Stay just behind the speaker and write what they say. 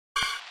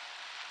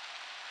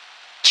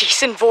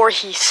Jason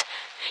Voorhees.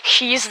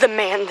 He's the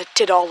man that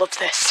did all of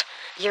this.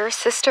 Your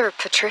sister,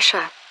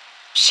 Patricia,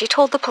 she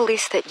told the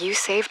police that you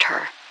saved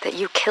her, that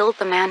you killed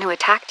the man who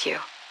attacked you.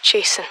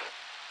 Jason.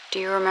 Do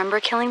you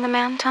remember killing the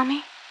man,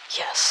 Tommy?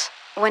 Yes.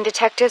 When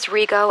detectives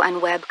Rigo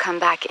and Webb come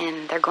back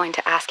in, they're going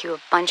to ask you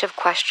a bunch of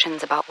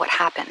questions about what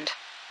happened,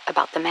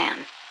 about the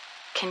man.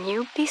 Can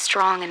you be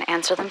strong and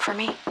answer them for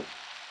me?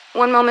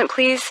 One moment,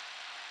 please.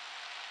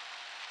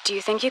 Do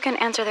you think you can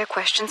answer their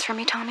questions for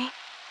me, Tommy?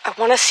 I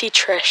want to see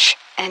Trish.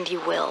 And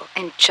you will,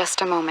 in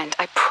just a moment,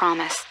 I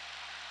promise.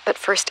 But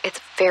first, it's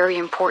very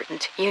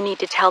important. You need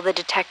to tell the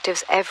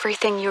detectives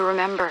everything you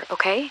remember,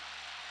 okay?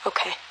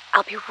 Okay.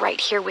 I'll be right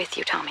here with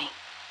you, Tommy.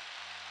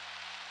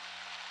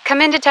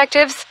 Come in,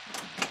 detectives.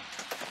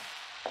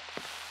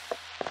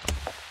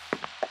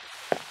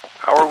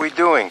 How are we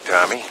doing,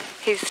 Tommy?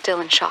 He's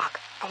still in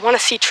shock. I want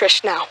to see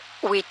Trish now.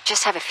 We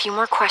just have a few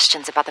more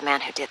questions about the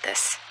man who did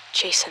this.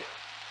 Jason.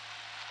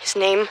 His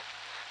name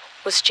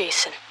was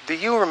Jason. Do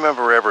you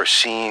remember ever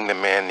seeing the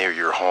man near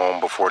your home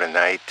before the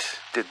night?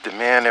 Did the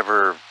man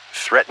ever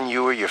threaten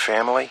you or your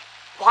family?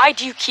 Why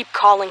do you keep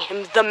calling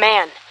him the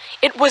man?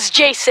 It was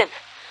Jason.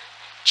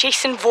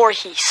 Jason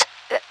Voorhees.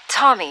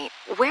 Tommy,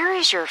 where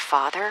is your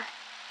father?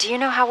 Do you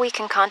know how we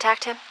can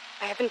contact him?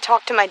 I haven't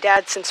talked to my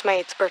dad since my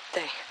 8th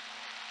birthday.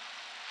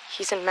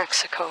 He's in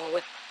Mexico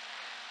with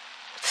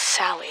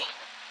Sally.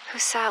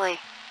 Who's Sally?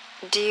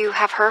 Do you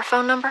have her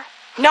phone number?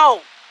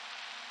 No!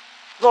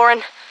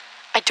 Lauren,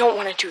 I don't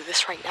want to do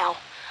this right now.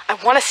 I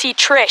want to see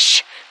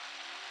Trish.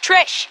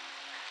 Trish!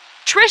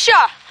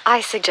 Trisha!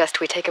 I suggest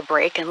we take a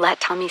break and let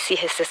Tommy see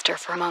his sister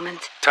for a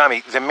moment.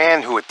 Tommy, the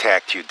man who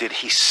attacked you, did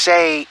he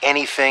say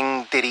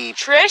anything? Did he...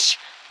 Trish?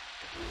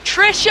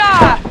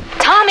 Trisha!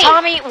 Tommy!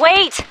 Tommy,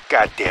 wait!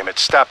 God damn it,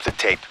 stop the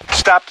tape.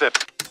 Stop the...